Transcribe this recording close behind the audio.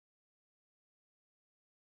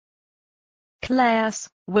Class,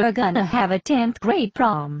 we're gonna have a 10th grade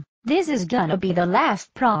prom. This is gonna be the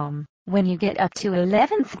last prom. When you get up to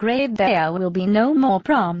 11th grade there will be no more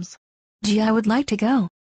proms. Gee, I would like to go.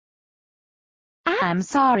 I'm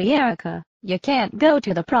sorry, Erika, you can't go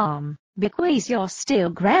to the prom, because you're still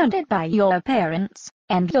grounded by your parents,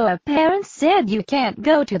 and your parents said you can't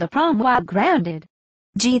go to the prom while grounded.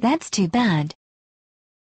 Gee, that's too bad.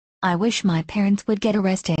 I wish my parents would get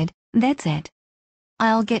arrested, that's it.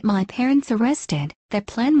 I'll get my parents arrested. Their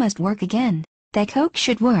plan must work again. That coke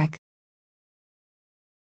should work.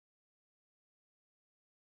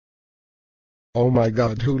 Oh my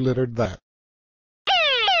God, who littered that?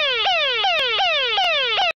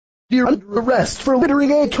 You're under arrest for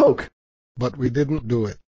littering a coke. But we didn't do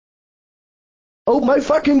it. Oh my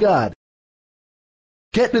fucking God.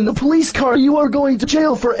 Get in the police car. You are going to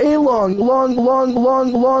jail for a long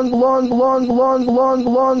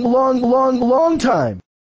time.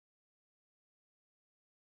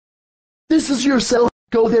 This is your cell.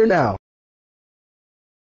 Go there now.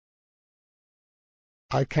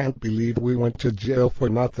 I can't believe we went to jail for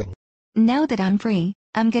nothing. Now that I'm free,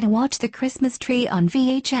 I'm gonna watch the Christmas tree on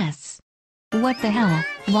VHS. What the hell?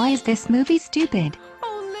 Why is this movie stupid?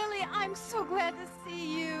 Oh, Lily, I'm so glad to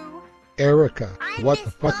see you. Erika, what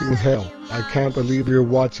the fucking hell? I can't believe you're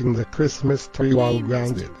watching the Christmas tree while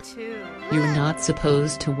grounded. You're not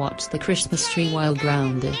supposed to watch the Christmas tree while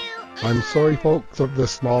grounded. I'm sorry folks of the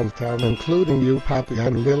small town, including you Pappy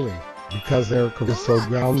and Lily, because Erika is so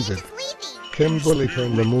grounded. Kimberly,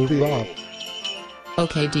 turn the movie off.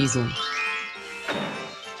 Okay, Diesel.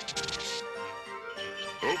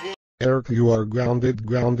 Erika, you are grounded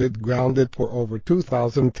for over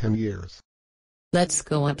 2010 years. Let's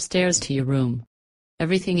go upstairs to your room.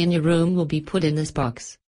 Everything in your room will be put in this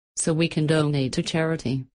box, so we can donate to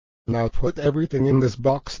charity. Now put everything in this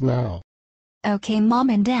box now. Okay, Mom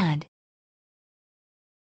and Dad.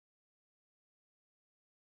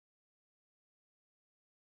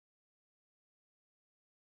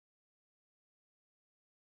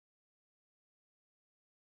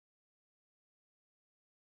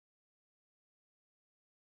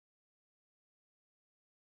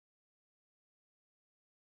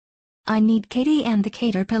 I need Katie and the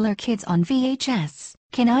Caterpillar Kids on VHS.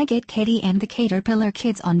 Can I get Katie and the Caterpillar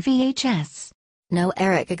Kids on VHS? No,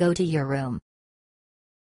 Erika, go to your room.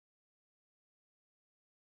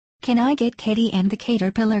 Can I get Katie and the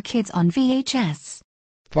Caterpillar Kids on VHS?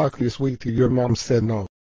 Fuck you, sweetie, your mom said no.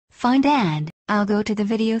 Fine, Dad. I'll go to the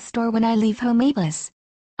video store when I leave home abless.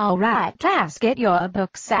 Alright class, get your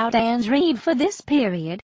books out and read for this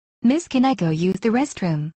period. Miss, can I go use the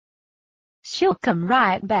restroom? She'll come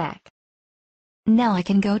right back. Now I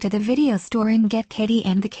can go to the video store and get Katie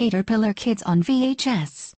and the Caterpillar Kids on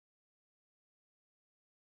VHS.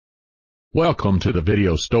 Welcome to the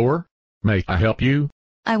video store. May I help you?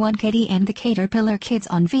 I want Katie and the Caterpillar Kids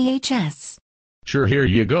on VHS. Sure, here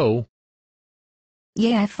you go.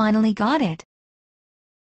 Yeah, I finally got it.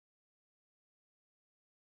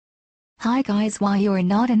 Hi guys, why you're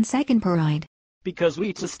not in second period? Because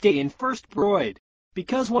we to stay in first period.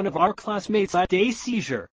 Because one of our classmates had a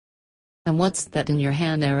seizure. And what's that in your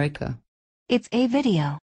hand, Erika? It's a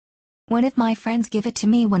video. One of my friends gave it to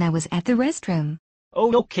me when I was at the restroom.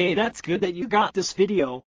 Oh, okay, that's good that you got this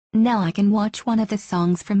video. Now I can watch one of the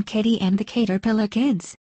songs from Katie and the Caterpillar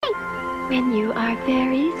Kids. When you are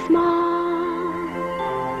very small,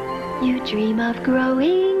 you dream of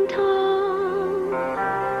growing tall.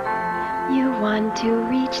 You want to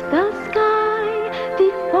reach the sky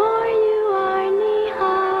before you are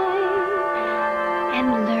knee-high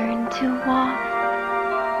and learn to walk.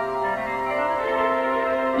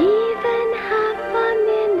 Even half a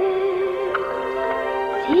minute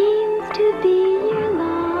seems to be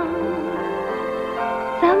long.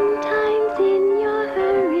 Sometimes in your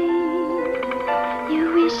hurry, you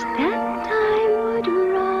wish that time would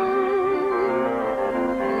run.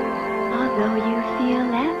 Although you feel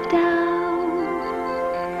left out,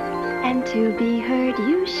 and to be heard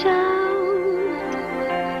you shout,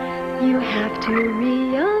 you have to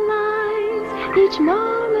realize each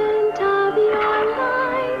moment of your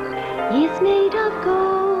life is made of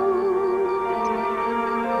gold.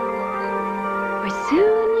 For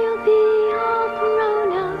soon you'll be all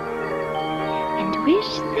grown up and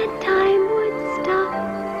wish that time would stop.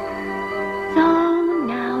 So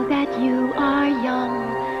now that you are young,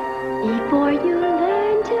 before you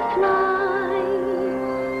learn to fly,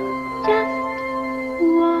 just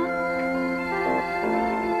walk.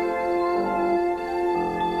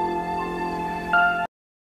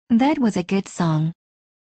 That was a good song.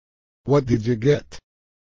 What did you get?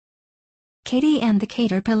 Katie and the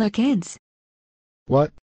Caterpillar Kids.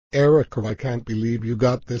 What? Erika, I can't believe you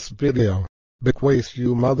got this video. Because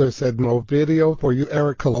you mother said no video for you,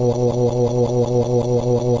 Erika.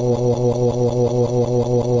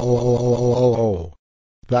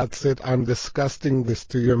 That's it, I'm disgusting this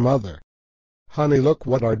to your mother. Honey, look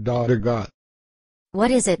what our daughter got.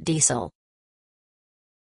 What is it, Diesel?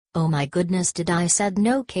 Oh my goodness, did I said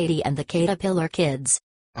no, Katie and the Caterpillar Kids.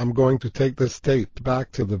 I'm going to take this tape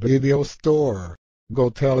back to the video store. Go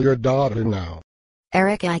tell your daughter now.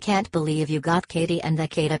 Erika, I can't believe you got Katie and the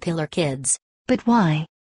Caterpillar Kids. But why?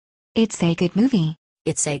 It's a good movie.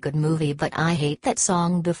 It's a good movie, but I hate that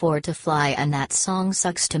song Before to Fly, and that song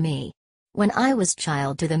sucks to me. When I was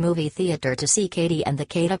child to the movie theater to see Katie and the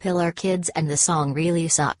Caterpillar Kids, and the song really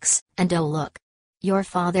sucks. And oh look, your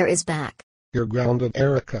father is back. You're grounded,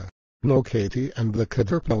 Erika. No Katie and the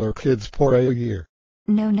Caterpillar Kids for a year.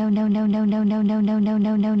 No.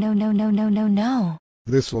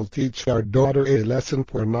 This will teach our daughter a lesson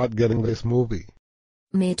for not getting this movie.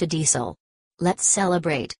 Me to Diesel. Let's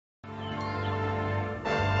celebrate.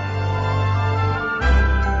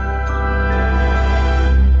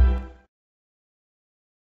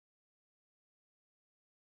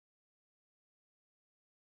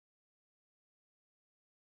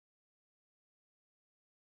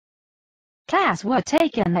 Class, we're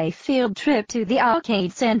taking a field trip to the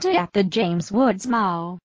arcade center at the James Woods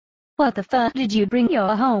Mall. What the fuck did you bring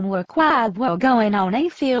your homework while we're going on a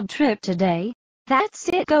field trip today? That's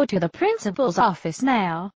it, go to the principal's office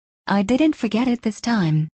now. I didn't forget it this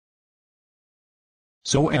time.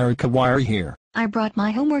 So Erika, why are you here? I brought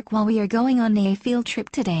my homework while we are going on a field trip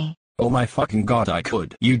today. Oh my fucking god, I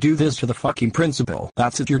could. You do this to the fucking principal.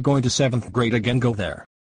 That's it, you're going to 7th grade again, go there.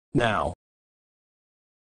 Now.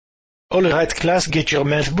 Alright class, get your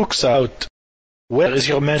math books out. Where is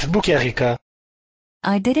your math book, Erika?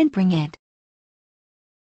 I didn't bring it.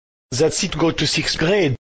 That's it, go to 6th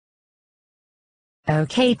grade.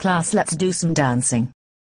 Okay class, let's do some dancing.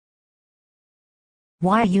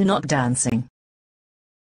 Why are you not dancing?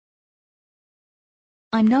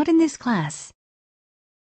 I'm not in this class.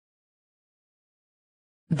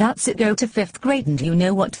 That's it, go to 5th grade, and you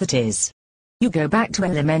know what that is. You go back to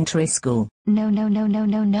elementary school.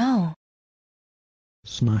 No.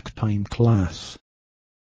 Snack time, class.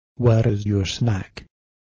 Where is your snack?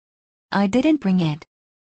 I didn't bring it.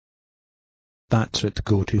 That's it,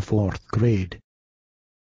 go to 4th grade.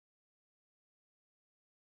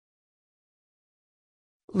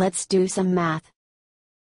 Let's do some math.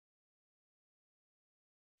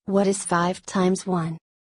 What is 5 times 1?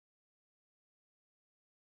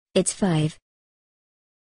 It's 5.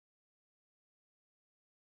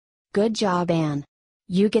 Good job, Anne.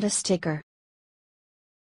 You get a sticker.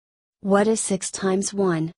 What is 6 times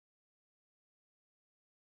 1?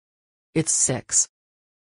 It's 6.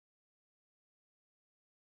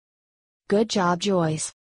 Good job,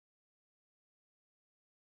 Joyce.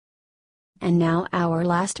 And now our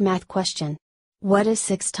last math question. What is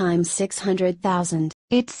 6 times 600,000?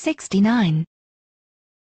 It's 69.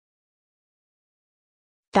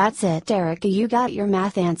 That's it, Erika, you got your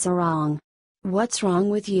math answer wrong. What's wrong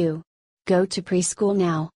with you? Go to preschool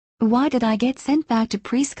now. Why did I get sent back to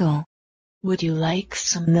preschool? Would you like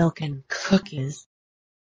some milk and cookies?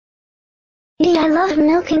 Yeah, I love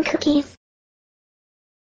milk and cookies.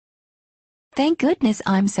 Thank goodness,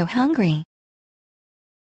 I'm so hungry.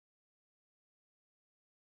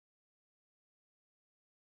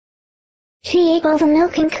 She ate all the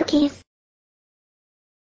milk and cookies.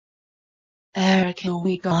 Erika,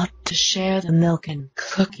 we got to share the milk and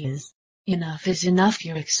cookies. Enough is enough,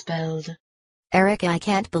 you're expelled. Erika, I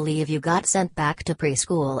can't believe you got sent back to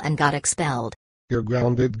preschool and got expelled. You're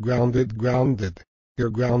grounded. You're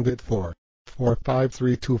grounded for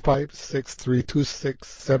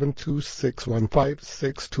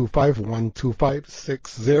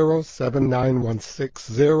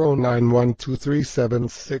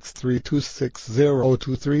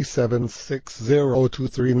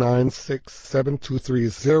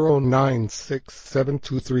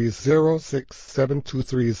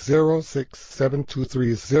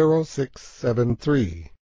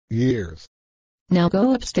years. Now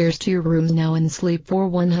go upstairs to your rooms now and sleep for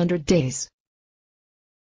 100 days.